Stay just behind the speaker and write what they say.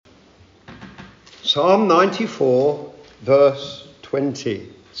Psalm 94, verse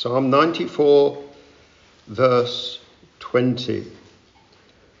 20. Psalm 94, verse 20.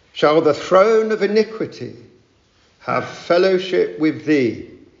 Shall the throne of iniquity have fellowship with thee,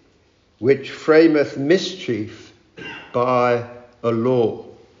 which frameth mischief by a law?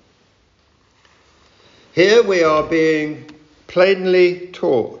 Here we are being plainly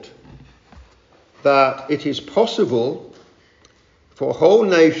taught that it is possible for whole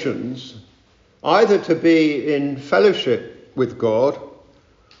nations either to be in fellowship with God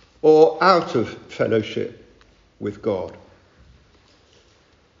or out of fellowship with God.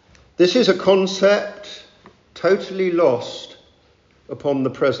 This is a concept totally lost upon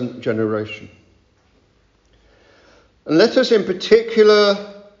the present generation. And let us in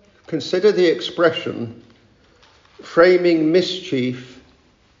particular consider the expression framing mischief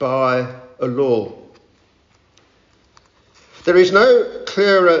by a law. There is no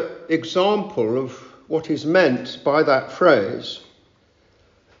clearer example of what is meant by that phrase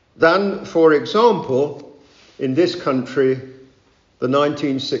than, for example, in this country, the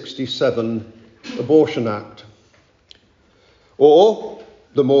 1967 Abortion Act, or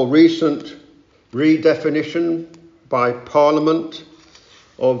the more recent redefinition by Parliament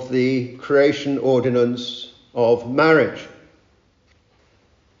of the creation ordinance of marriage.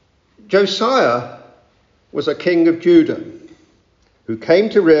 Josiah was a king of Judah who came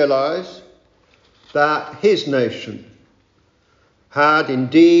to realize that his nation had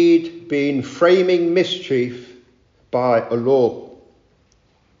indeed been framing mischief by a law.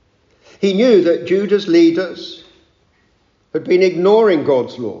 He knew that Judah's leaders had been ignoring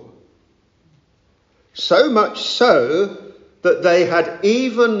God's law, so much so that they had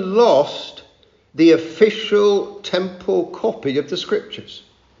even lost the official temple copy of the scriptures.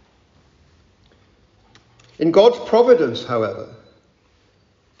 In God's providence, however,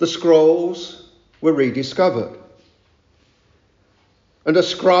 the scrolls were rediscovered, and a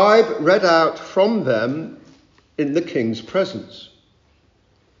scribe read out from them in the king's presence.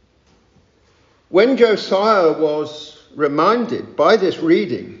 When Josiah was reminded by this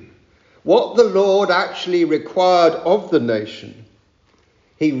reading what the Lord actually required of the nation,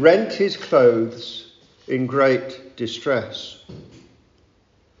 he rent his clothes in great distress.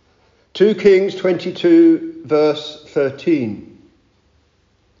 2 Kings 22, verse 13.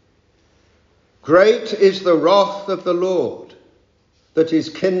 Great is the wrath of the Lord that is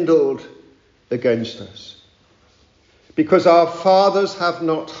kindled against us, because our fathers have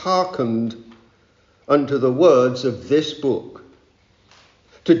not hearkened unto the words of this book,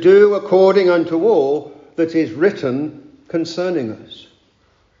 to do according unto all that is written concerning us.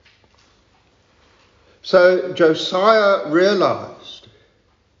 So Josiah realized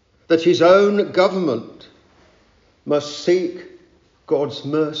that his own government must seek God's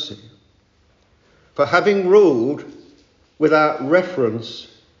mercy for having ruled without reference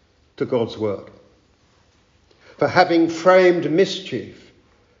to God's word, for having framed mischief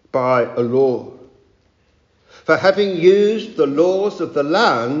by a law, for having used the laws of the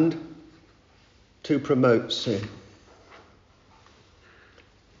land to promote sin.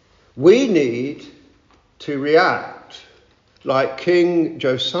 We need to react like King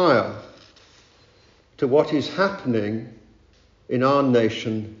Josiah to what is happening in our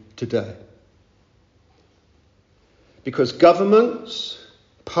nation today. Because governments,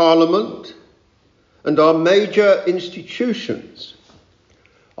 Parliament, and our major institutions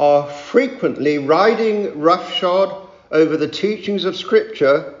are frequently riding roughshod over the teachings of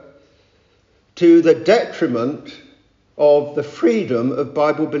Scripture to the detriment of the freedom of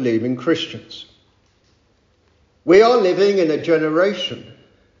Bible-believing Christians. We are living in a generation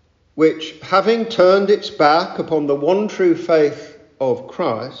which, having turned its back upon the one true faith of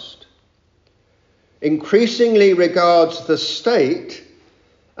Christ, increasingly regards the state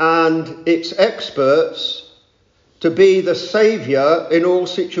and its experts to be the saviour in all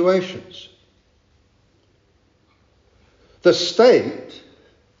situations. The state,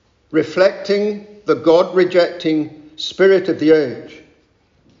 reflecting the God-rejecting spirit of the age,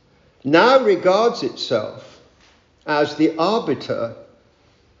 now regards itself as the arbiter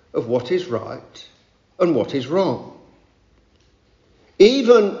of what is right and what is wrong,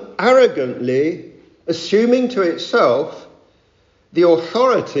 even arrogantly assuming to itself the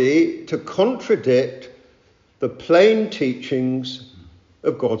authority to contradict the plain teachings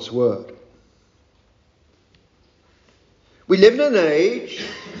of God's word. We live in an age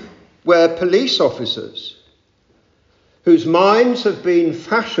where police officers, whose minds have been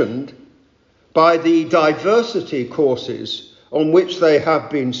fashioned by the diversity courses on which they have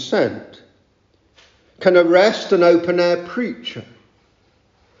been sent, can arrest an open-air preacher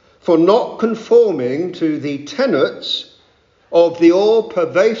for not conforming to the tenets of the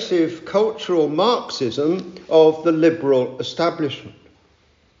all-pervasive cultural Marxism of the liberal establishment.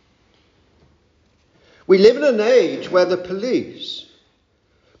 We live in an age where the police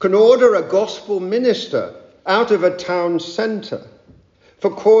can order a gospel minister out of a town centre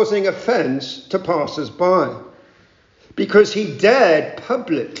for causing offence to passers-by because he dared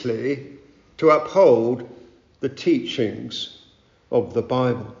publicly to uphold the teachings of the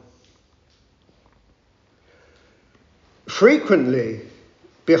Bible. Frequently,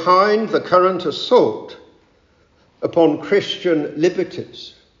 behind the current assault upon Christian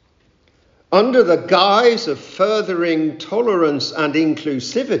liberties, under the guise of furthering tolerance and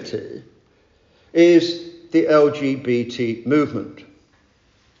inclusivity, is the LGBT movement.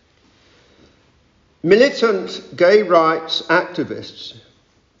 Militant gay rights activists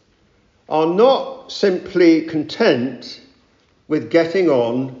are not simply content with getting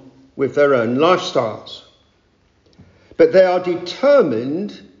on with their own lifestyles, but they are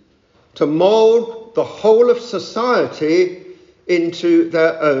determined to mould the whole of society into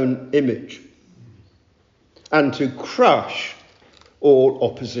their own image and to crush all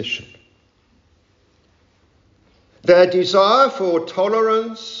opposition. Their desire for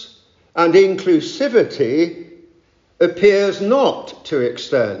tolerance and inclusivity appears not to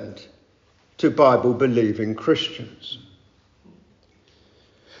extend to Bible-believing Christians.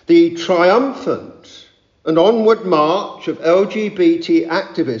 The triumphant and onward march of LGBT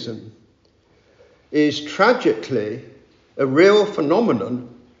activism is tragically a real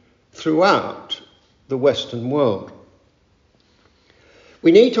phenomenon throughout the Western world.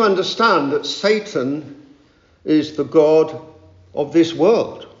 We need to understand that Satan is the god of this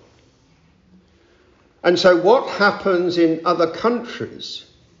world. And so what happens in other countries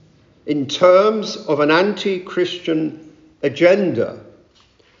in terms of an anti-Christian agenda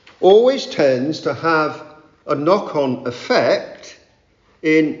always tends to have a knock-on effect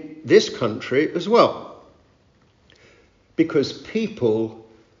in this country as well. Because people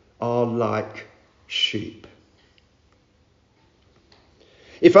are like sheep.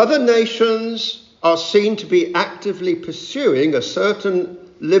 If other nations are seen to be actively pursuing a certain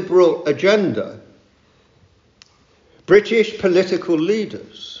liberal agenda, British political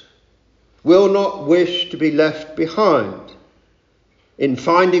leaders will not wish to be left behind in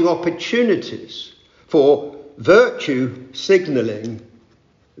finding opportunities for virtue signalling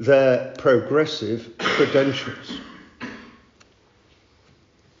their progressive credentials.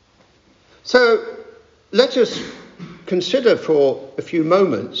 So let us consider for a few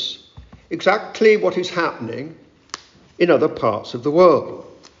moments exactly what is happening in other parts of the world.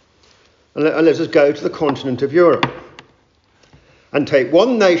 And let us go to the continent of Europe and take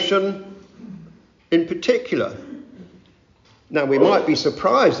one nation in particular. Now, we might be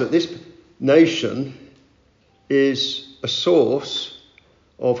surprised that this nation is a source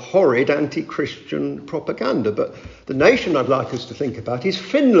of horrid anti-Christian propaganda, but the nation I'd like us to think about is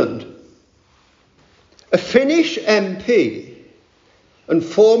Finland. A Finnish MP and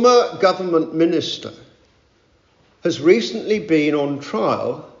former government minister has recently been on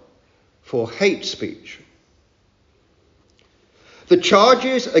trial for hate speech. The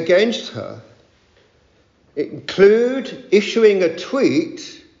charges against her include issuing a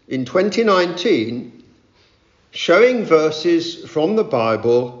tweet in 2019 showing verses from the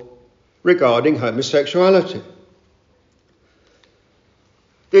Bible regarding homosexuality.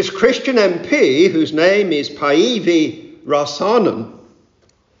 This Christian MP, whose name is Päivi Räsänen,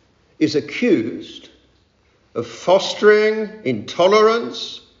 is accused of fostering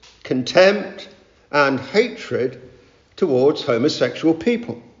intolerance, contempt, and hatred towards homosexual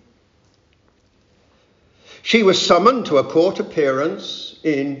people. She was summoned to a court appearance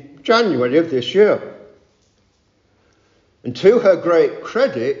in January of this year. And to her great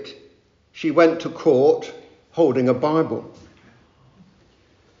credit, she went to court holding a Bible.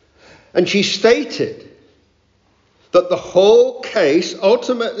 And she stated that the whole case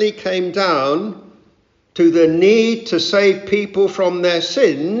ultimately came down to the need to save people from their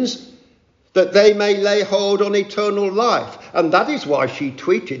sins, that they may lay hold on eternal life. And that is why she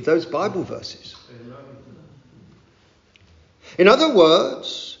tweeted those Bible verses. In other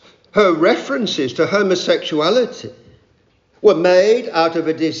words, her references to homosexuality were made out of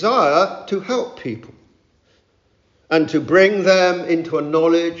a desire to help people and to bring them into a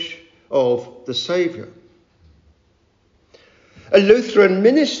knowledge of the Saviour. A Lutheran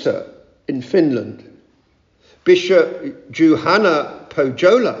minister in Finland, Bishop Juhana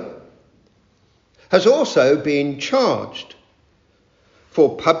Pohjola, has also been charged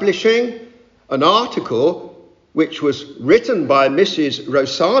for publishing an article which was written by Mrs.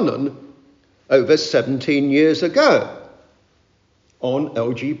 Rosanen over 17 years ago on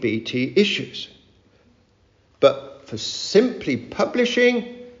LGBT issues. But for simply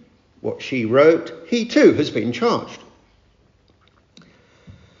publishing what she wrote, he too has been charged.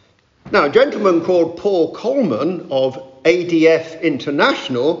 Now, a gentleman called Paul Coleman of ADF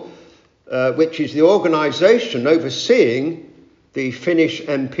International, which is the organisation overseeing the Finnish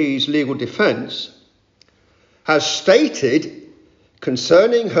MP's legal defence, has stated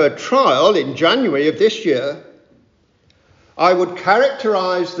concerning her trial in January of this year, "I would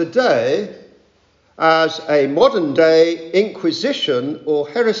characterise the day as a modern-day Inquisition or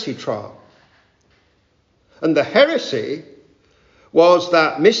heresy trial. And the heresy was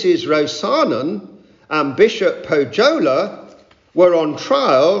that Mrs. Rosanen and Bishop Pojola were on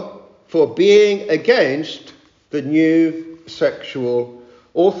trial for being against the new sexual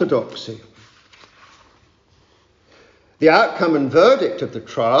orthodoxy." The outcome and verdict of the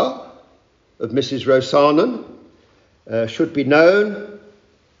trial of Mrs. Rosanen should be known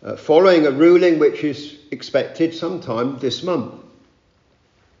following a ruling which is expected sometime this month.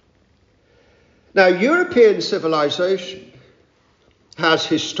 Now, European civilization has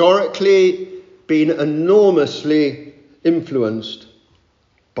historically been enormously influenced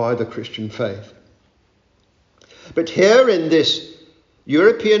by the Christian faith. But here in this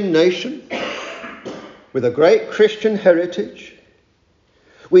European nation, with a great Christian heritage,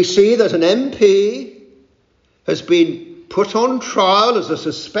 we see that an MP has been put on trial as a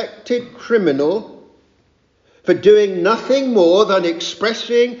suspected criminal for doing nothing more than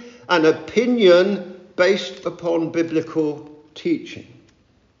expressing an opinion based upon biblical teaching.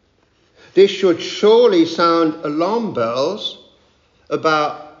 This should surely sound alarm bells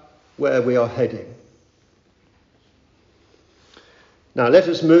about where we are heading. Now let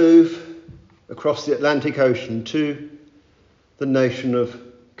us move across the Atlantic Ocean to the nation of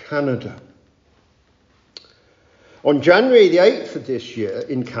Canada. On January the 8th of this year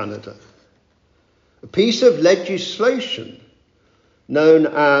in Canada, a piece of legislation known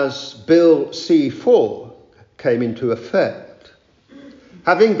as Bill C-4 came into effect,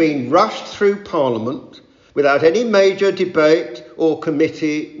 having been rushed through Parliament without any major debate or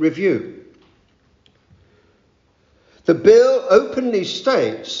committee review. The bill openly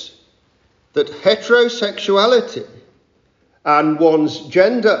states that heterosexuality and one's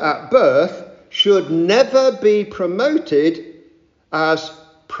gender at birth should never be promoted as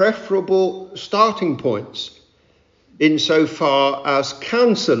preferable starting points insofar as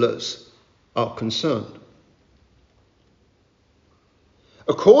counsellors are concerned.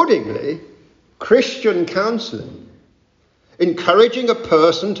 Accordingly, Christian counselling, encouraging a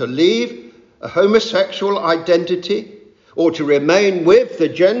person to leave a homosexual identity or to remain with the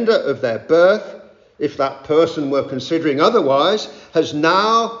gender of their birth, if that person were considering otherwise, has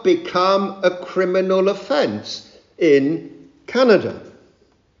now become a criminal offence in Canada.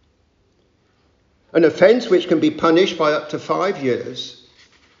 An offence which can be punished by up to 5 years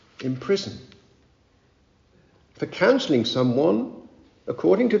in prison. For counselling someone,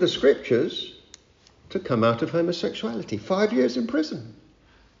 according to the scriptures, to come out of homosexuality. 5 years in prison.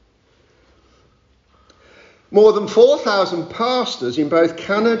 More than 4,000 pastors in both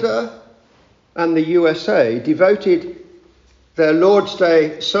Canada and the USA devoted their Lord's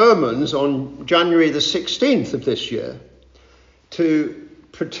Day sermons on January the 16th of this year to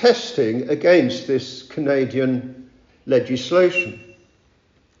protesting against this Canadian legislation.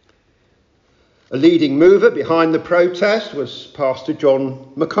 A leading mover behind the protest was Pastor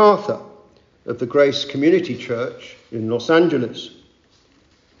John MacArthur of the Grace Community Church in Los Angeles.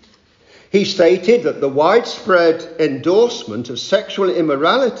 He stated that the widespread endorsement of sexual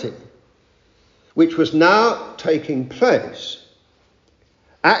immorality, which was now taking place,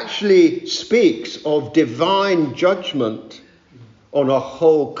 actually speaks of divine judgment on a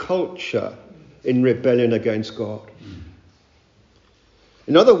whole culture in rebellion against God.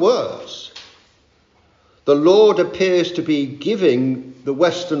 In other words, the Lord appears to be giving the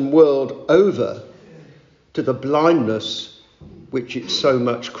Western world over to the blindness which it so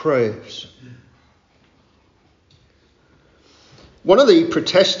much craves. One of the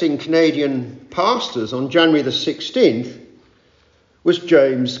protesting Canadian pastors on January the 16th was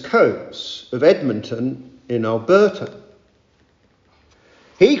James Coates of Edmonton in Alberta.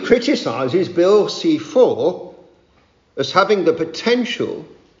 He criticises Bill C-4 as having the potential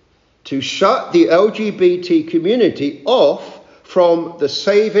to shut the LGBT community off from the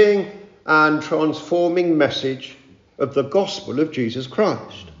saving and transforming message of the gospel of Jesus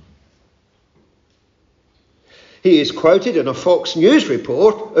Christ. He is quoted in a Fox News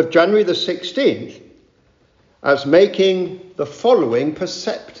report of January the 16th as making the following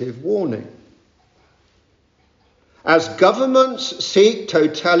perceptive warning. As governments seek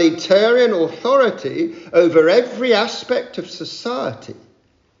totalitarian authority over every aspect of society,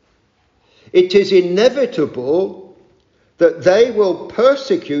 it is inevitable that they will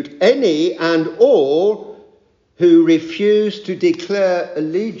persecute any and all who refuse to declare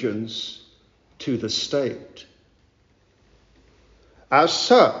allegiance to the state. As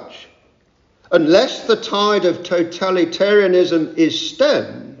such, unless the tide of totalitarianism is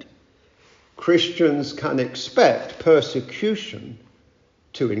stemmed, Christians can expect persecution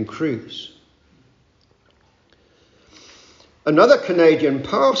to increase. Another Canadian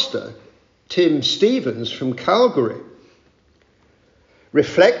pastor, Tim Stevens from Calgary,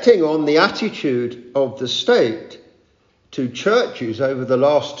 reflecting on the attitude of the state to churches over the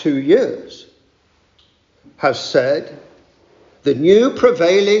last 2 years, has said, the new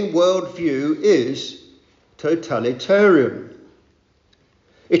prevailing worldview is totalitarian.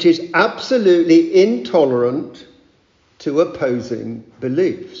 It is absolutely intolerant to opposing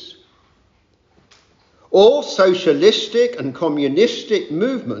beliefs. All socialistic and communistic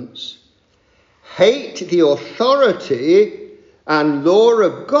movements hate the authority and law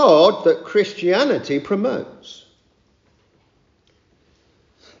of God that Christianity promotes.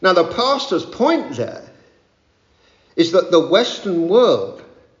 Now, the pastor's point there is that the Western world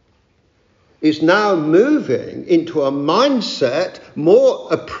is now moving into a mindset more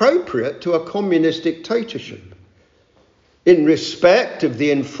appropriate to a communist dictatorship in respect of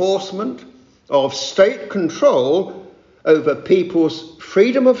the enforcement of state control over people's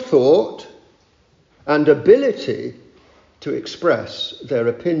freedom of thought and ability to express their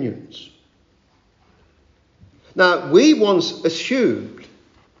opinions. Now, we once assumed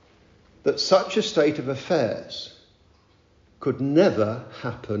that such a state of affairs could never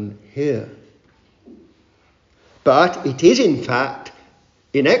happen here. But it is, in fact,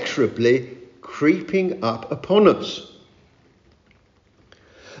 inexorably creeping up upon us.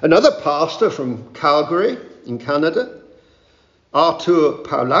 Another pastor from Calgary in Canada, Artur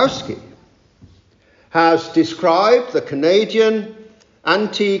Pawlowski, has described the Canadian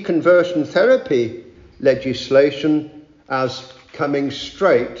anti-conversion therapy legislation as coming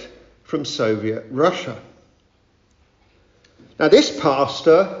straight from Soviet Russia. Now, this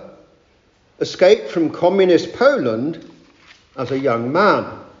pastor escaped from communist Poland as a young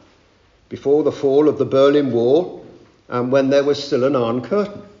man before the fall of the Berlin Wall and when there was still an Iron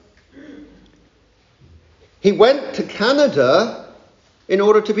Curtain. He went to Canada in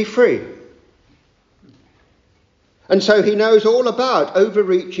order to be free. And so he knows all about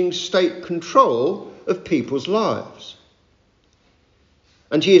overreaching state control of people's lives.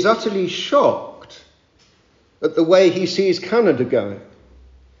 And he is utterly shocked at the way he sees Canada going,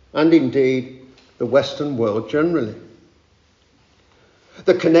 and indeed the Western world generally.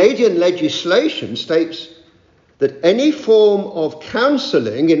 The Canadian legislation states that any form of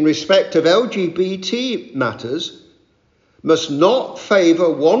counselling in respect of LGBT matters must not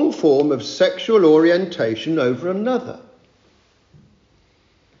favour one form of sexual orientation over another.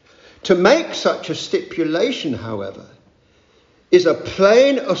 To make such a stipulation, however, is a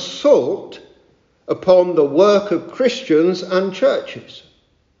plain assault upon the work of Christians and churches.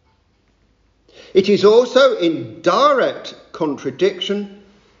 It is also in direct contradiction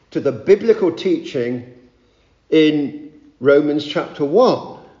to the biblical teaching in Romans chapter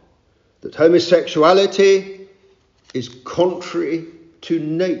 1, that homosexuality is contrary to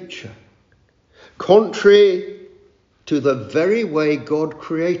nature, contrary to the very way God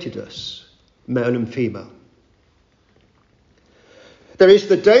created us, male and female. There is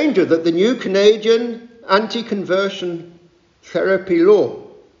the danger that the new Canadian anti-conversion therapy law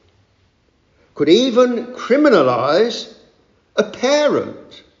could even criminalise a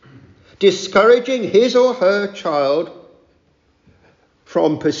parent discouraging his or her child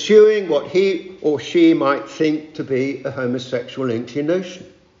from pursuing what he or she might think to be a homosexual inclination.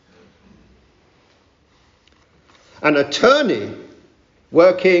 An attorney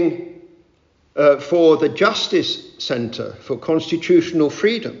working for the Justice Centre for Constitutional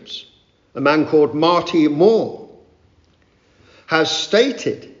Freedoms, a man called Marty Moore, has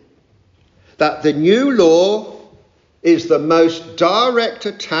stated that the new law is the most direct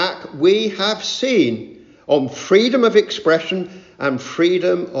attack we have seen on freedom of expression and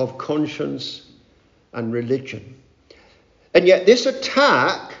freedom of conscience and religion. And yet this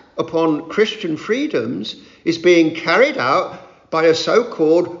attack upon Christian freedoms is being carried out by a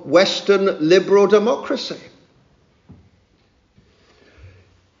so-called Western liberal democracy.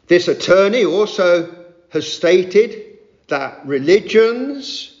 This attorney also has stated that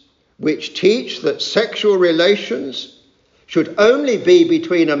religions, which teach that sexual relations should only be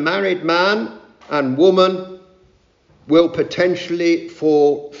between a married man and woman will potentially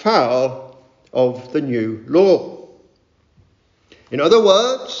fall foul of the new law. In other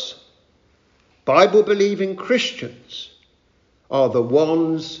words, Bible-believing Christians are the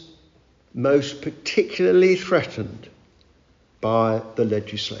ones most particularly threatened by the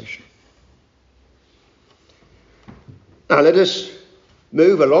legislation. Now let us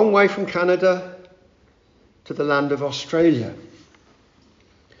move a long way from Canada to the land of Australia.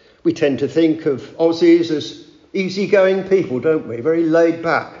 We tend to think of Aussies as easygoing people, don't we? Very laid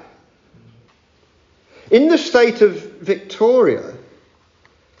back. In the state of Victoria,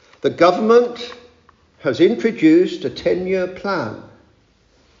 the government has introduced a 10-year plan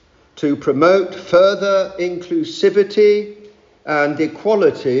to promote further inclusivity and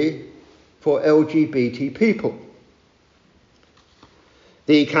equality for LGBT people.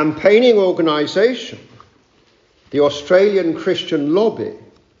 The campaigning organisation, the Australian Christian Lobby,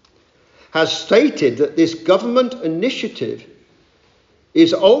 has stated that this government initiative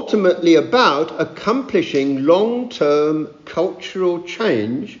is ultimately about accomplishing long-term cultural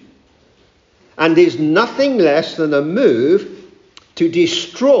change and is nothing less than a move to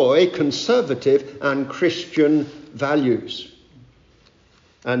destroy conservative and Christian values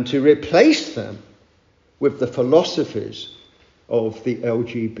and to replace them with the philosophies of the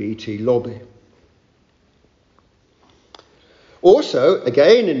LGBT lobby. Also,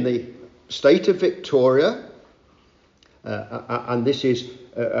 again, in the state of Victoria, and this is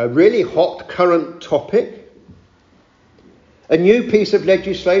a really hot current topic, a new piece of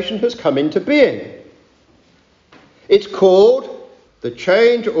legislation has come into being. It's called the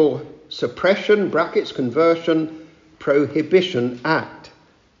Change or Suppression (Conversion) Prohibition Act.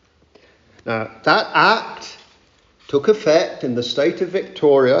 Now, that act took effect in the state of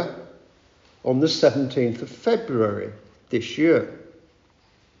Victoria on the 17th of February this year.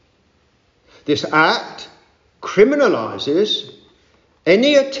 This act criminalises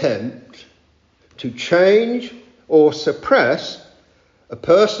any attempt to change or suppress a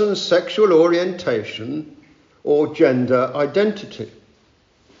person's sexual orientation or gender identity.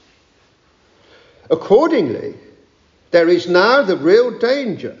 Accordingly, there is now the real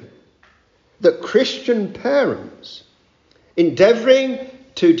danger that Christian parents, endeavouring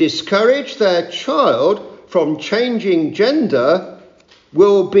to discourage their child from changing gender,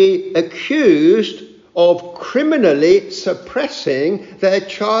 will be accused of criminally suppressing their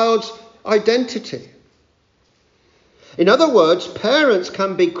child's identity. In other words, parents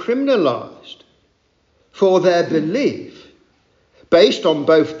can be criminalised for their belief based on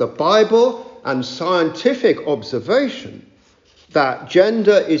both the Bible and scientific observation that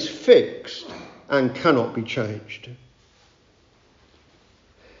gender is fixed and cannot be changed.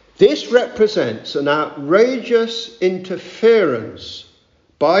 This represents an outrageous interference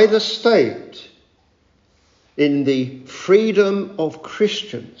by the state in the freedom of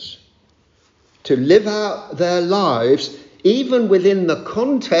Christians to live out their lives even within the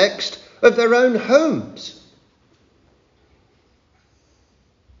context of their own homes.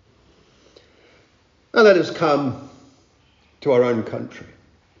 Now let us come to our own country.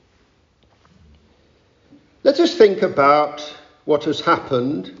 Let us think about what has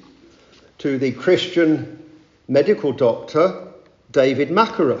happened to the Christian medical doctor David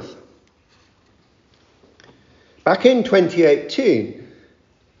Mackerath. Back in 2018,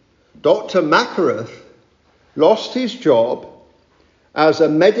 Dr. Mackerath lost his job as a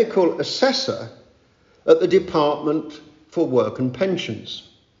medical assessor at the Department for Work and Pensions.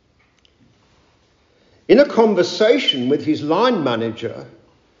 In a conversation with his line manager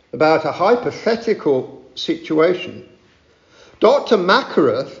about a hypothetical situation, Dr.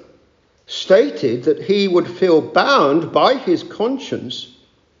 Mackerath stated that he would feel bound by his conscience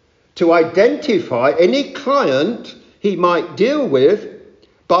to identify any client he might deal with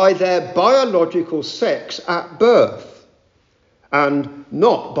by their biological sex at birth and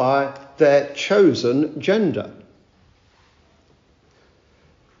not by their chosen gender.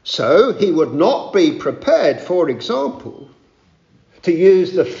 So he would not be prepared, for example, to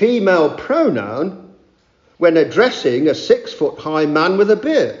use the female pronoun when addressing a 6-foot-high man with a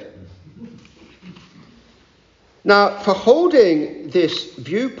beard. Now, for holding this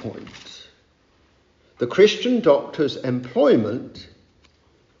viewpoint, the Christian doctor's employment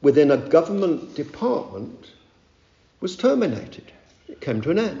within a government department was terminated. It came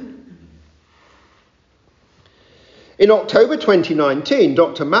to an end. In October 2019,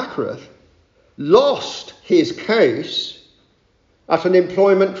 Dr. Mackerath lost his case at an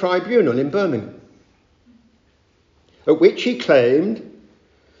employment tribunal in Birmingham, at which he claimed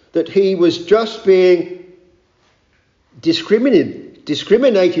that he was just being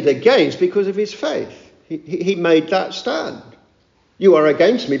discriminated against because of his faith. He made that stand. You are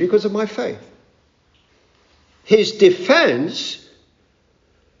against me because of my faith. His defence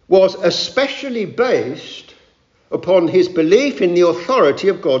was especially based upon his belief in the authority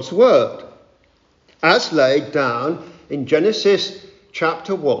of God's word, as laid down in Genesis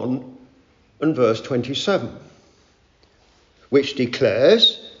chapter 1 and verse 27, which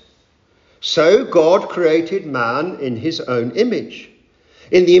declares, "So God created man in his own image.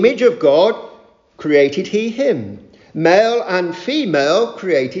 In the image of God created he him. Male and female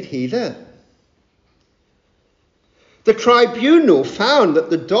created he them." The tribunal found that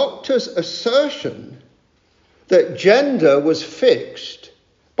the doctor's assertion that gender was fixed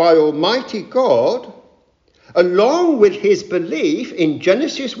by Almighty God, along with his belief in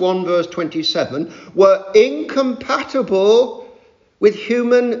Genesis 1 verse 27, were incompatible with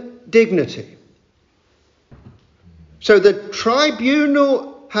human dignity. So the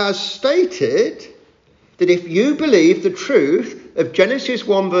tribunal has stated that if you believe the truth of Genesis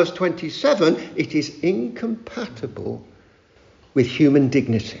 1 verse 27, it is incompatible with human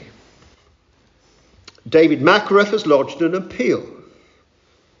dignity. David Mackworth has lodged an appeal,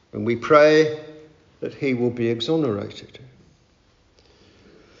 and we pray that he will be exonerated.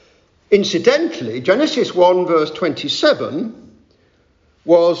 Incidentally, Genesis 1 verse 27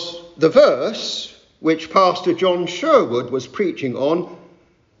 was the verse which Pastor John Sherwood was preaching on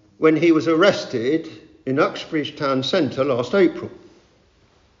when he was arrested in Uxbridge Town Centre last April.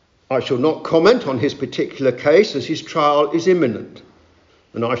 I shall not comment on his particular case as his trial is imminent,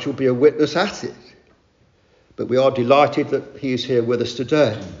 and I shall be a witness at it. But we are delighted that he is here with us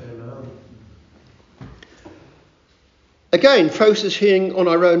today. Amen. Again, focusing on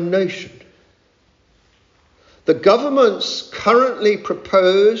our own nation. The government's currently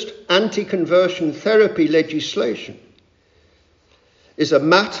proposed anti-conversion therapy legislation is a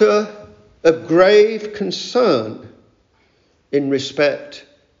matter of grave concern in respect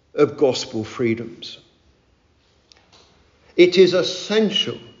of gospel freedoms. It is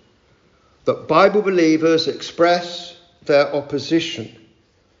essential that Bible believers express their opposition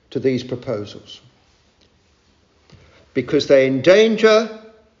to these proposals, because they endanger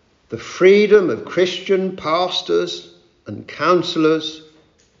the freedom of Christian pastors and counsellors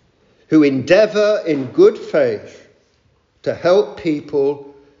who endeavour in good faith to help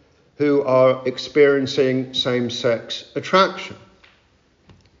people who are experiencing same-sex attraction.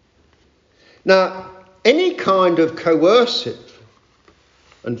 Now, any kind of coercive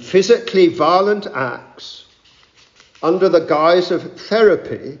and physically violent acts under the guise of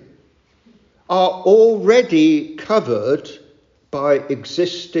therapy are already covered by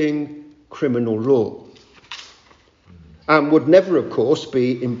existing criminal law and would never, of course,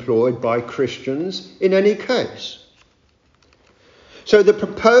 be employed by Christians in any case. So the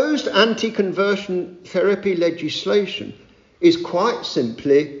proposed anti-conversion therapy legislation is quite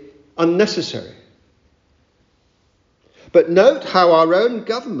simply unnecessary. But note how our own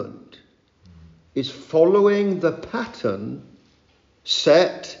government is following the pattern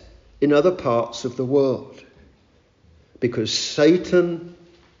set in other parts of the world, because Satan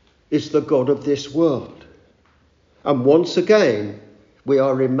is the god of this world. And once again, we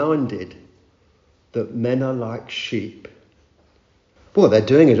are reminded that men are like sheep. Boy, they're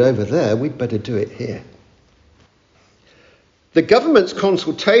doing it over there, we'd better do it here. The government's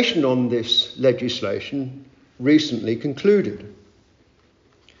consultation on this legislation recently concluded.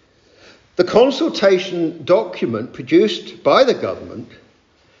 The consultation document produced by the government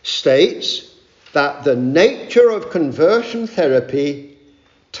states that the nature of conversion therapy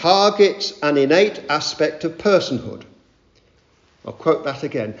targets an innate aspect of personhood. I'll quote that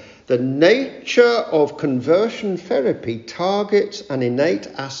again. The nature of conversion therapy targets an innate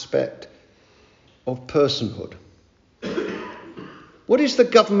aspect of personhood. What is the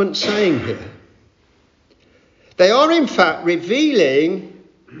government saying here? They are in fact revealing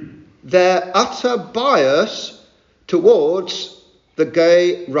their utter bias towards the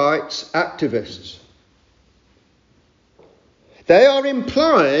gay rights activists. They are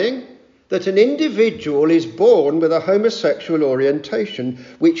implying that an individual is born with a homosexual orientation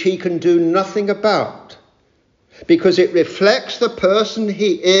which he can do nothing about, because it reflects the person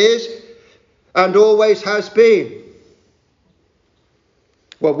he is and always has been.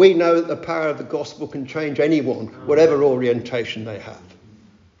 Well, we know that the power of the gospel can change anyone, whatever orientation they have.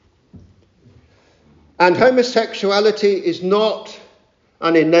 And homosexuality is not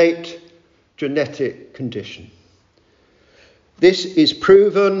an innate genetic condition. This is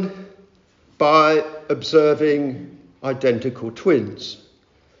proven by observing identical twins.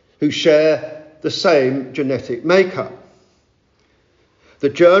 who share the same genetic makeup. The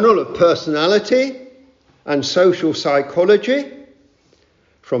Journal of Personality and Social Psychology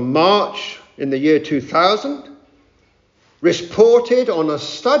from March in the year 2000 reported on a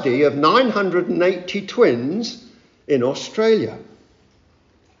study of 980 twins in Australia.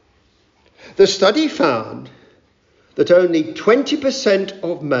 The study found that only 20%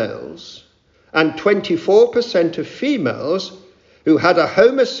 of males and 24% of females who had a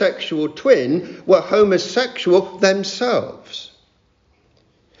homosexual twin were homosexual themselves.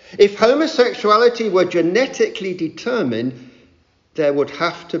 If homosexuality were genetically determined, there would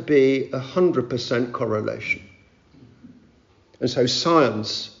have to be 100% correlation. And so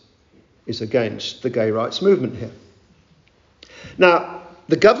science is against the gay rights movement here. Now,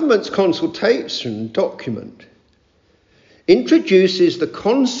 the government's consultation document introduces the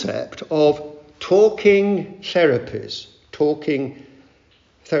concept of talking therapies.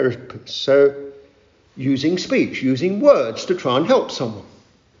 So using speech, using words to try and help someone.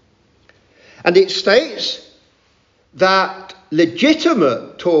 And it states that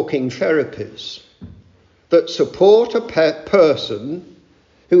legitimate talking therapies that support a person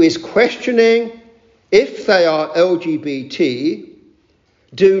who is questioning if they are LGBT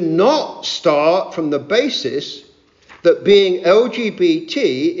do not start from the basis that being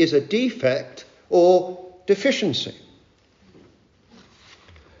LGBT is a defect or deficiency.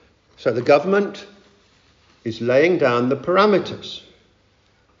 So the government is laying down the parameters.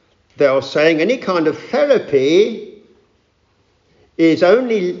 They are saying any kind of therapy is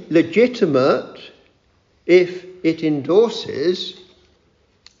only legitimate if it endorses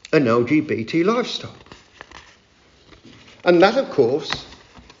an LGBT lifestyle. And that, of course,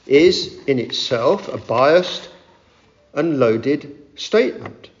 is in itself a biased and loaded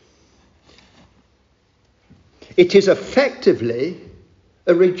statement. It is effectively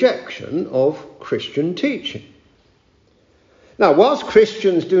a rejection of Christian teaching. Now, whilst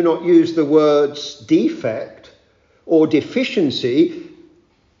Christians do not use the words defect or deficiency,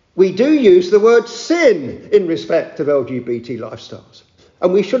 we do use the word sin in respect of LGBT lifestyles.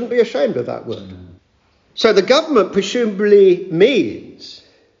 And we shouldn't be ashamed of that word. So the government presumably means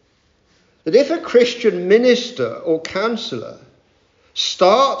that if a Christian minister or counsellor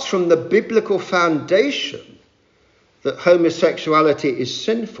starts from the biblical foundation that homosexuality is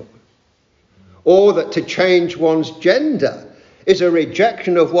sinful, or that to change one's gender is a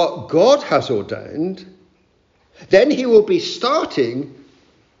rejection of what God has ordained, then he will be starting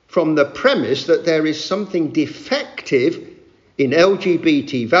from the premise that there is something defective in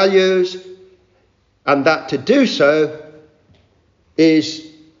LGBT values, and that to do so is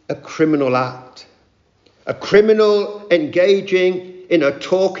a criminal act, a criminal engaging in a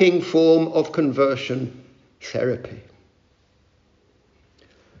talking form of conversion therapy.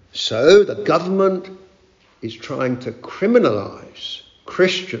 So the government is trying to criminalise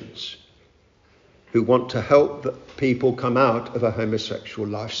Christians who want to help the people come out of a homosexual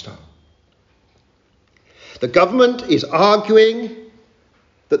lifestyle. The government is arguing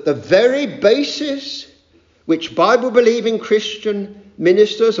that the very basis which Bible-believing Christian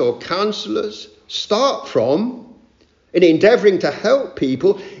ministers or counsellors start from in endeavouring to help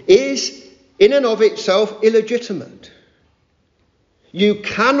people is in and of itself illegitimate. You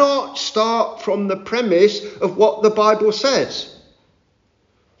cannot start from the premise of what the Bible says.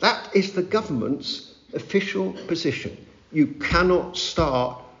 That is the government's official position. You cannot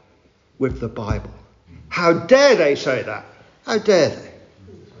start with the Bible. How dare they say that? How dare they?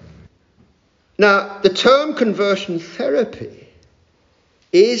 Now, the term conversion therapy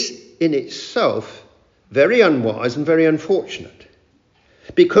is in itself very unwise and very unfortunate,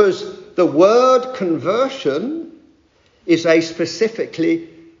 because the word conversion is a specifically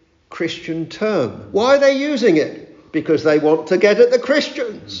Christian term. Why are they using it? Because they want to get at the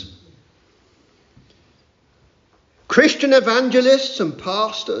Christians. Christian evangelists and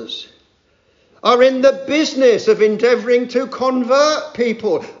pastors are in the business of endeavouring to convert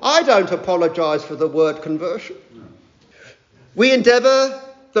people. I don't apologise for the word conversion. We endeavour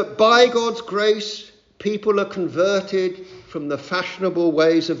that by God's grace, people are converted from the fashionable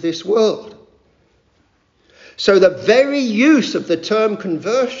ways of this world. So the very use of the term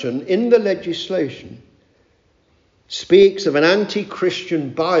conversion in the legislation speaks of an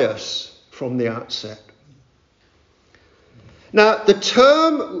anti-Christian bias from the outset. Now, the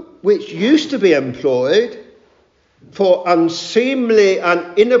term which used to be employed for unseemly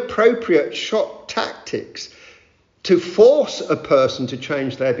and inappropriate shock tactics to force a person to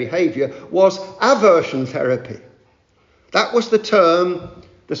change their behaviour was aversion therapy. That was the term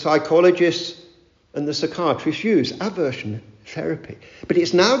the psychologists and the psychiatrists use, aversion therapy. But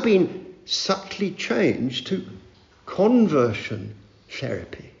it's now been subtly changed to conversion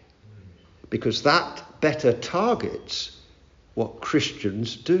therapy, because that better targets what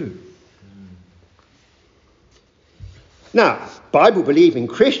Christians do. Now, Bible-believing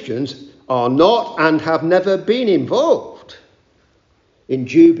Christians are not and have never been involved in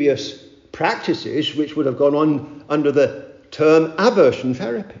dubious practices which would have gone on under the term aversion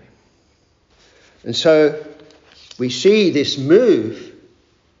therapy. And so we see this move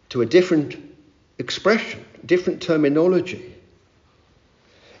to a different expression, different terminology,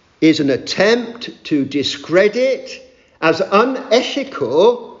 is an attempt to discredit as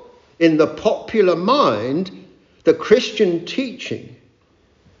unethical in the popular mind the Christian teaching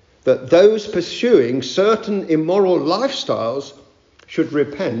that those pursuing certain immoral lifestyles should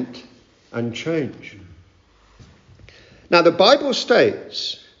repent and change. Now, the Bible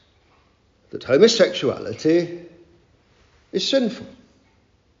states that homosexuality is sinful.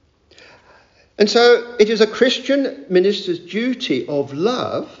 And so it is a Christian minister's duty of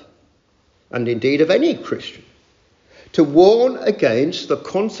love, and indeed of any Christian, to warn against the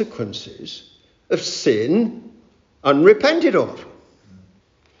consequences of sin unrepented of.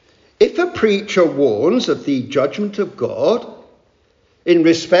 If a preacher warns of the judgment of God in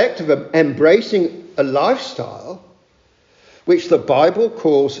respect of embracing a lifestyle which the Bible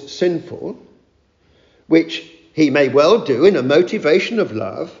calls sinful, which he may well do in a motivation of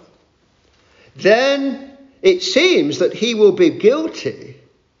love, then it seems that he will be guilty,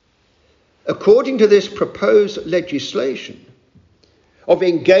 according to this proposed legislation, of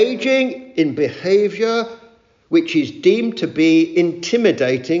engaging in behaviour which is deemed to be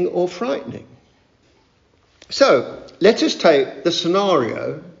intimidating or frightening. So, let us take the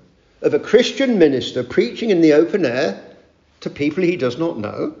scenario of a Christian minister preaching in the open air to people he does not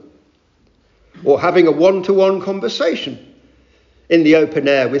know, or having a one-to-one conversation in the open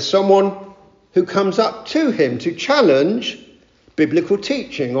air with someone who comes up to him to challenge biblical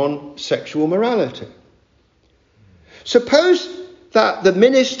teaching on sexual morality. Suppose that the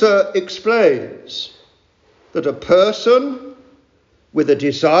minister explains that a person with a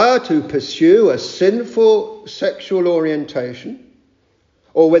desire to pursue a sinful sexual orientation,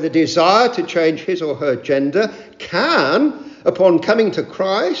 or with a desire to change his or her gender, can, upon coming to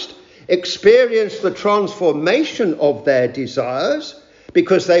Christ, experience the transformation of their desires,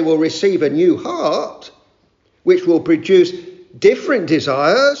 because they will receive a new heart, which will produce different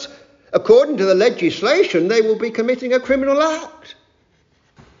desires. According to the legislation, they will be committing a criminal act.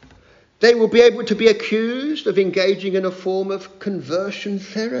 They will be able to be accused of engaging in a form of conversion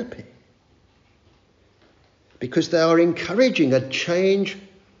therapy, because they are encouraging a change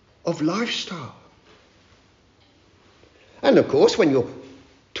of lifestyle. And of course, when you're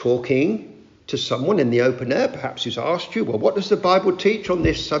talking to someone in the open air, perhaps who's asked you, well, what does the Bible teach on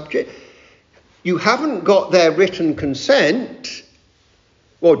this subject? You haven't got their written consent.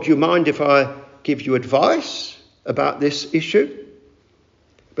 Well, do you mind if I give you advice about this issue?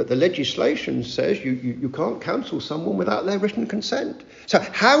 But the legislation says you can't counsel someone without their written consent. So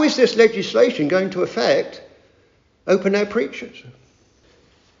how is this legislation going to affect open-air preachers?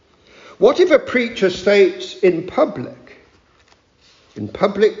 What if a preacher states in public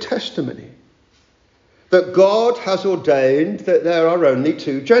testimony, that God has ordained that there are only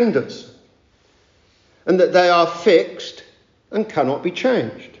two genders, and that they are fixed and cannot be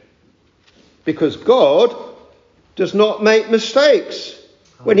changed, because God does not make mistakes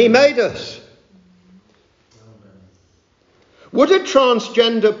when he made us? Would a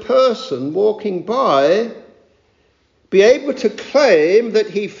transgender person walking by be able to claim that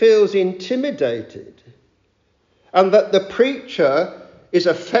he feels intimidated and that the preacher is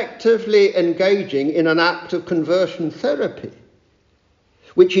effectively engaging in an act of conversion therapy,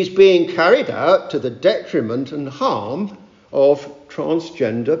 which is being carried out to the detriment and harm of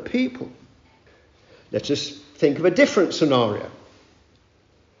transgender people? Let us think of a different scenario.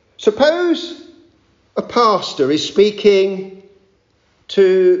 Suppose a pastor is speaking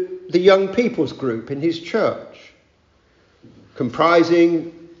to the young people's group in his church,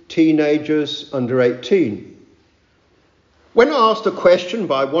 comprising teenagers under 18. When asked a question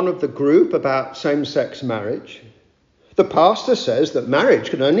by one of the group about same-sex marriage, the pastor says that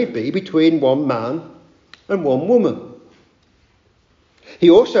marriage can only be between one man and one woman. He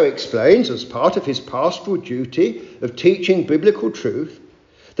also explains, as part of his pastoral duty of teaching biblical truth,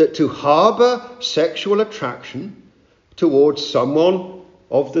 that to harbour sexual attraction towards someone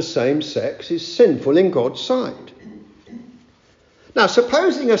of the same sex is sinful in God's sight. Now,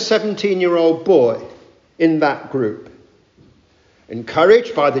 supposing a 17-year-old boy in that group,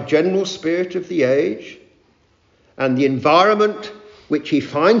 encouraged by the general spirit of the age and the environment which he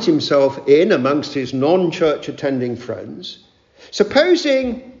finds himself in amongst his non-church attending friends,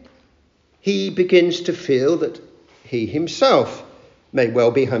 supposing he begins to feel that he himself may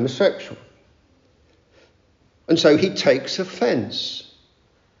well be homosexual. And so he takes offence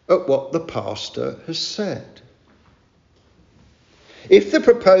at what the pastor has said. If the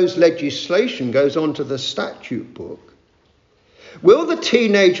proposed legislation goes onto the statute book, will the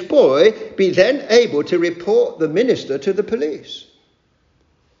teenage boy be then able to report the minister to the police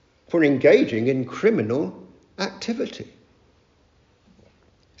for engaging in criminal activity?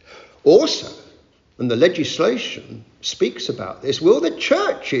 Also, and the legislation speaks about this, will the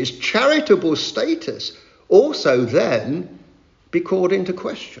church's charitable status also then be called into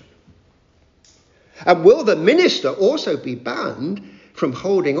question? And will the minister also be banned from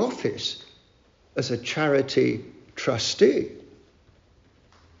holding office as a charity trustee?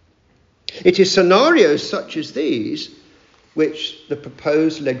 It is scenarios such as these which the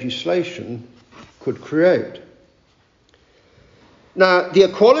proposed legislation could create. Now, the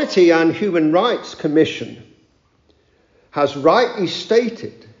Equality and Human Rights Commission has rightly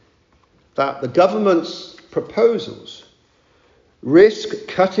stated that the government's proposals risk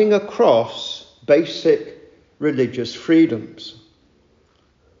cutting across basic religious freedoms.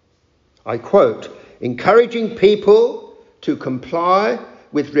 I quote, "Encouraging people to comply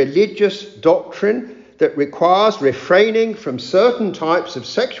with religious doctrine that requires refraining from certain types of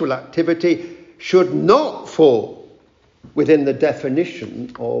sexual activity should not fall within the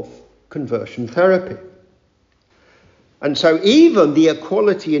definition of conversion therapy." And so even the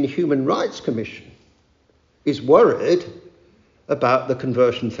Equality and Human Rights Commission is worried about the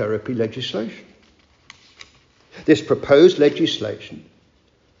conversion therapy legislation. This proposed legislation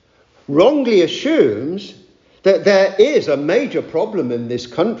wrongly assumes that there is a major problem in this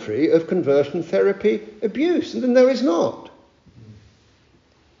country of conversion therapy abuse, and then there is not.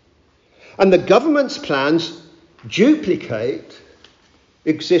 And the government's plans duplicate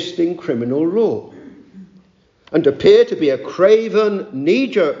existing criminal law and appear to be a craven,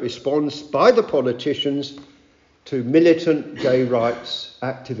 knee-jerk response by the politicians to militant gay rights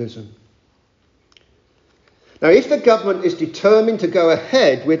activism. Now, if the government is determined to go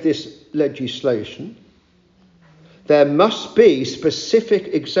ahead with this legislation, there must be specific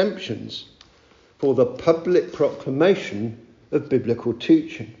exemptions for the public proclamation of biblical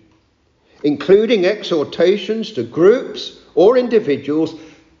teaching, including exhortations to groups or individuals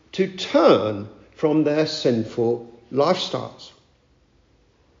to turn from their sinful lifestyles.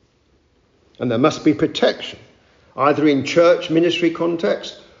 And there must be protection, either in church ministry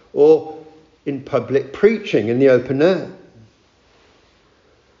context or in public preaching in the open air.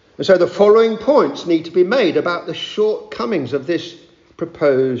 And so the following points need to be made about the shortcomings of this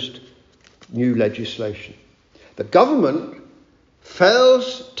proposed new legislation. The government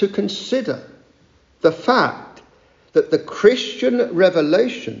fails to consider the fact that the Christian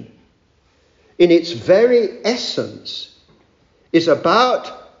revelation in its very essence is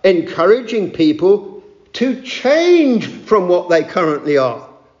about encouraging people to change from what they currently are.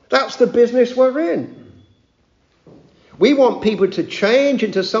 That's the business we're in. We want people to change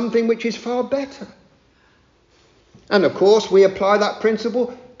into something which is far better. And of course, we apply that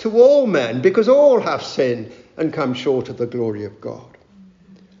principle to all men, because all have sinned and come short of the glory of God.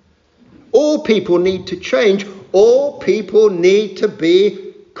 All people need to change. All people need to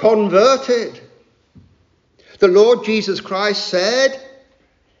be converted. The Lord Jesus Christ said,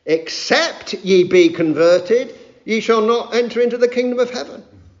 "Except ye be converted, ye shall not enter into the kingdom of heaven."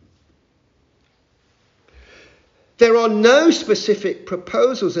 There are no specific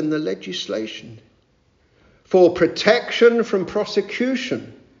proposals in the legislation for protection from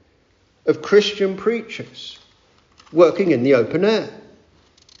prosecution of Christian preachers working in the open air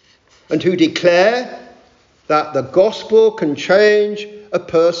and who declare that the gospel can change a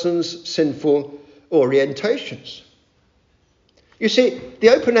person's sinful orientations. You see, the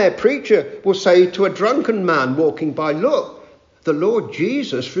open air preacher will say to a drunken man walking by, "Look, the Lord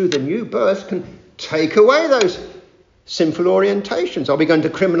Jesus, through the new birth, can take away those sinful orientations." Are we going to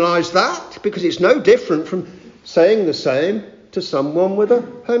criminalise that? Because it's no different from saying the same to someone with a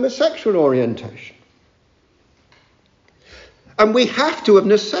homosexual orientation. And we have to, of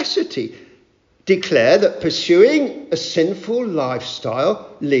necessity, declare that pursuing a sinful lifestyle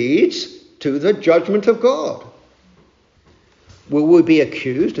leads to the judgment of God. Will we be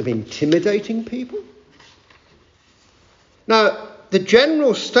accused of intimidating people? Now, the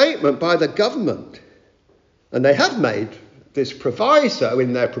general statement by the government, and they have made this proviso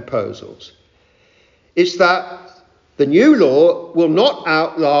in their proposals, is that the new law will not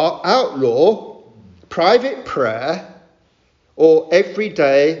outlaw private prayer or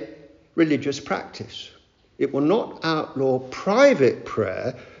everyday religious practice. It will not outlaw private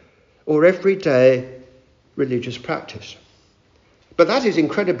prayer or everyday religious practice. But that is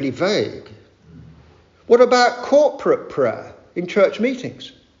incredibly vague. What about corporate prayer in church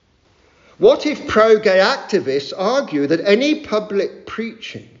meetings? What if pro-gay activists argue that any public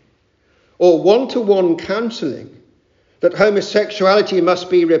preaching or one-to-one counselling that homosexuality must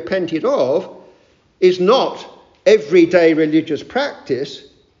be repented of is not everyday religious practice,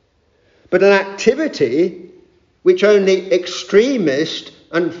 but an activity which only extremist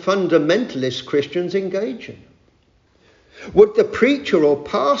and fundamentalist Christians engage in? Would the preacher or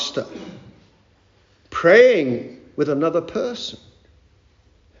pastor praying with another person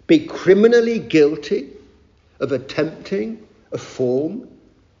be criminally guilty of attempting a form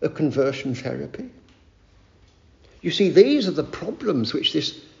of conversion therapy? You see, these are the problems which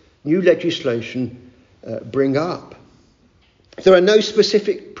this new legislation bring up. There are no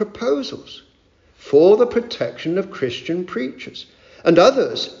specific proposals for the protection of Christian preachers and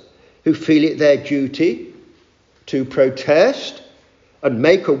others who feel it their duty to protest and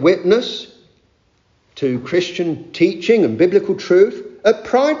make a witness to Christian teaching and biblical truth at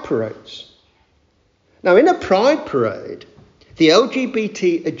pride parades. Now, in a pride parade, the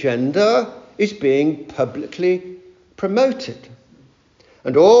LGBT agenda is being publicly promoted.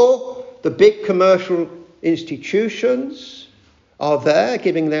 And all the big commercial institutions are there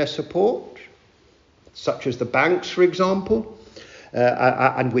giving their support, such as the banks, for example.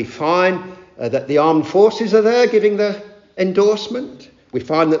 And we find that the armed forces are there giving their endorsement. We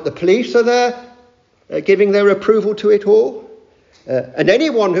find that the police are there giving their approval to it all. And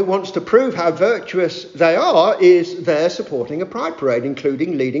anyone who wants to prove how virtuous they are is there supporting a pride parade,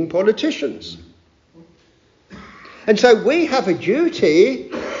 including leading politicians. And so we have a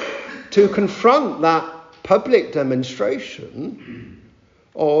duty to confront that public demonstration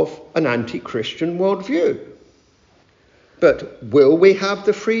of an anti-Christian worldview. But will we have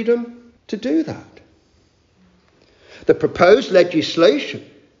the freedom to do that? The proposed legislation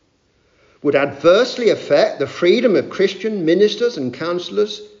would adversely affect the freedom of Christian ministers and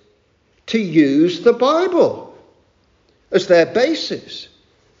counsellors to use the Bible as their basis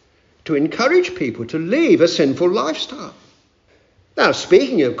to encourage people to leave a sinful lifestyle. Now,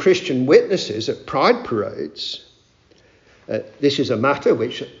 speaking of Christian witnesses at pride parades, this is a matter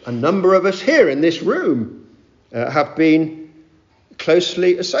which a number of us here in this room have been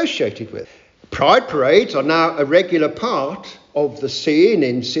closely associated with. Pride parades are now a regular part of the scene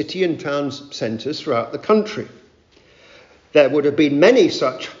in city and town centres throughout the country. There would have been many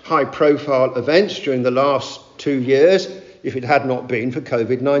such high-profile events during the last 2 years if it had not been for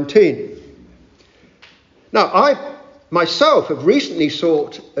COVID-19. Now, I myself have recently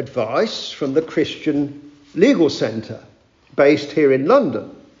sought advice from the Christian Legal Centre, based here in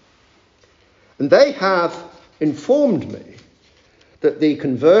London. And they have informed me that the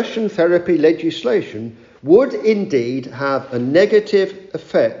conversion therapy legislation would indeed have a negative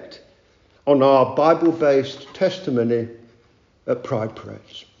effect on our Bible-based testimony at pride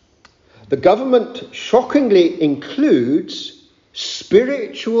parades. The government shockingly includes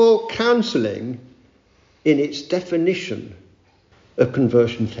spiritual counselling in its definition of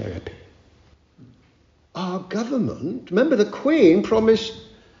conversion therapy. Our government, remember the Queen promised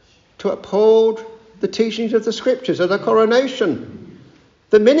to uphold the teachings of the Scriptures at her coronation.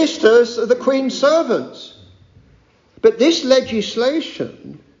 The ministers are the Queen's servants. But this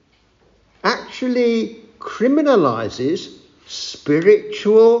legislation actually criminalises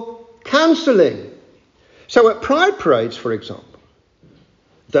spiritual counselling. So at pride parades, for example,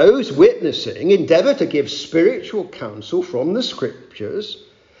 those witnessing endeavour to give spiritual counsel from the Scriptures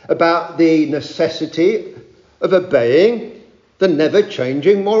about the necessity of obeying the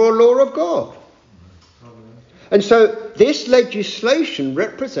never-changing moral law of God. And so this legislation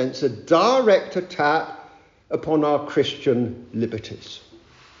represents a direct attack upon our Christian liberties.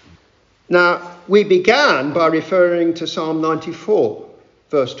 Now, we began by referring to Psalm 94,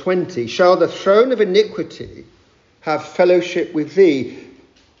 verse 20. Shall the throne of iniquity have fellowship with thee,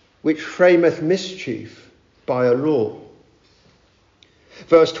 which frameth mischief by a law?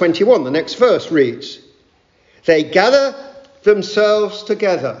 Verse 21, the next verse reads, they gather themselves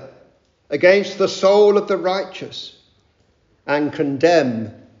together against the soul of the righteous and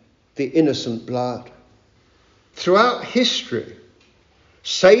condemn the innocent blood. Throughout history,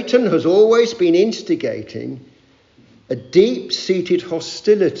 Satan has always been instigating a deep-seated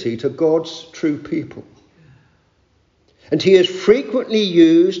hostility to God's true people. And he has frequently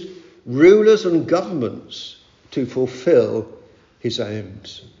used rulers and governments to fulfill his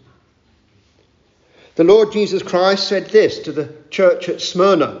aims. The Lord Jesus Christ said this to the church at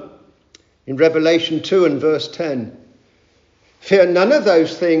Smyrna in Revelation 2 and verse 10. Fear none of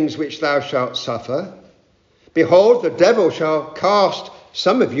those things which thou shalt suffer. Behold, the devil shall cast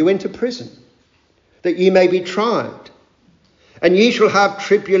some of you into prison, that ye may be tried. And ye shall have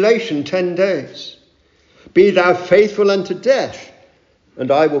tribulation 10 days. Be thou faithful unto death,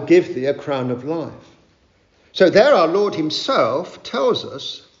 and I will give thee a crown of life. So there our Lord himself tells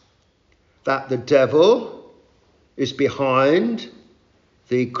us that the devil is behind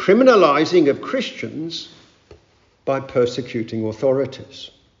the criminalizing of Christians by persecuting authorities.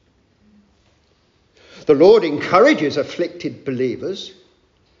 The Lord encourages afflicted believers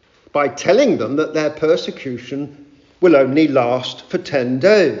by telling them that their persecution will only last for 10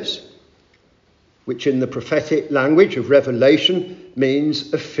 days, which in the prophetic language of Revelation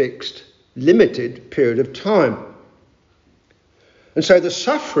means a fixed, limited period of time. And so the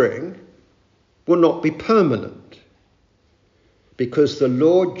suffering will not be permanent, because the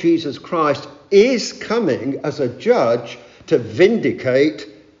Lord Jesus Christ is coming as a judge to vindicate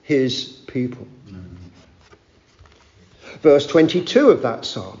his people. Verse 22 of that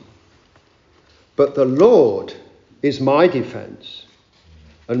psalm. But the Lord is my defence,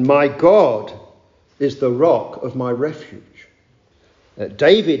 and my God is the rock of my refuge.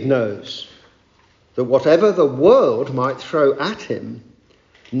 David knows that whatever the world might throw at him,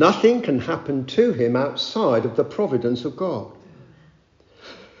 nothing can happen to him outside of the providence of God.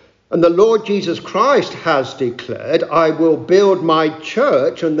 And the Lord Jesus Christ has declared, I will build my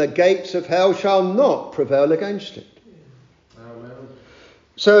church, and the gates of hell shall not prevail against it.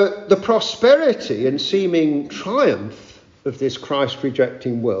 So the prosperity and seeming triumph of this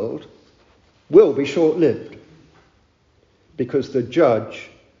Christ-rejecting world will be short-lived, because the judge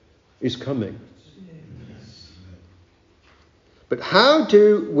is coming. But how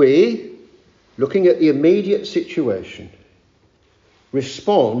do we, looking at the immediate situation,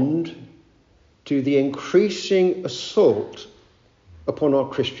 respond to the increasing assault upon our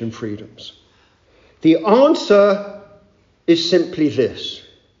Christian freedoms? The answer is simply this: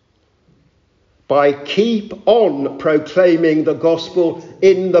 by keep on proclaiming the gospel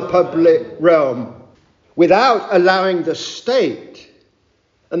in the public realm, without allowing the state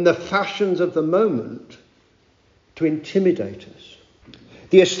and the fashions of the moment to intimidate us.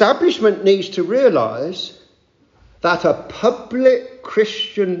 The establishment needs to realise that a public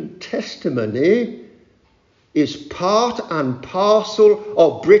Christian testimony is part and parcel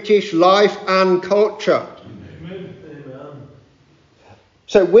of British life and culture.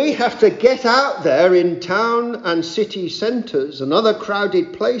 So we have to get out there in town and city centres and other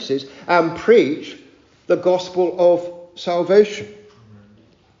crowded places and preach the gospel of salvation.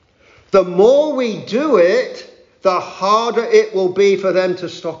 The more we do it, the harder it will be for them to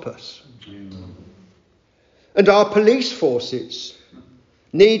stop us. And our police forces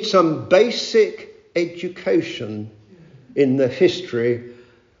need some basic education in the history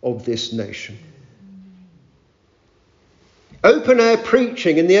of this nation. Open-air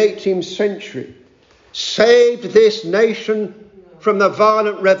preaching in the 18th century saved this nation from the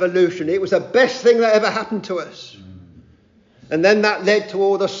violent revolution. It was the best thing that ever happened to us. And then that led to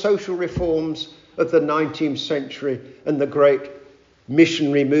all the social reforms of the 19th century and the great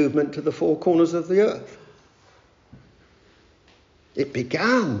missionary movement to the four corners of the earth. It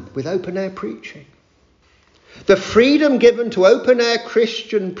began with open-air preaching. The freedom given to open-air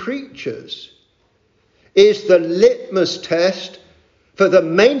Christian preachers is the litmus test for the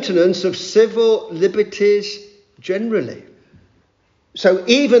maintenance of civil liberties generally. So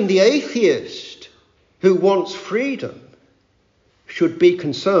even the atheist who wants freedom should be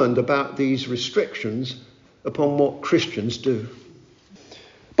concerned about these restrictions upon what Christians do.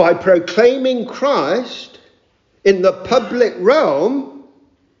 By proclaiming Christ in the public realm,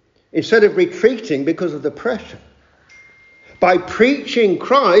 instead of retreating because of the pressure, by preaching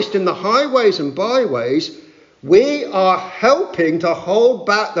Christ in the highways and byways, we are helping to hold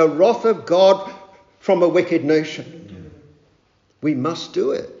back the wrath of God from a wicked nation. We must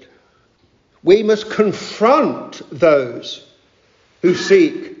do it. We must confront those who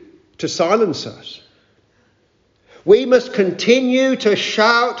seek to silence us. We must continue to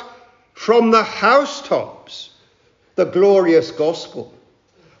shout from the housetops the glorious gospel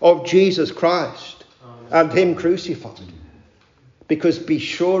of Jesus Christ and him crucified. Because be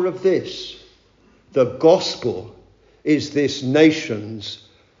sure of this, the gospel is this nation's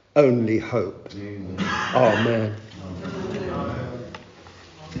only hope. Amen.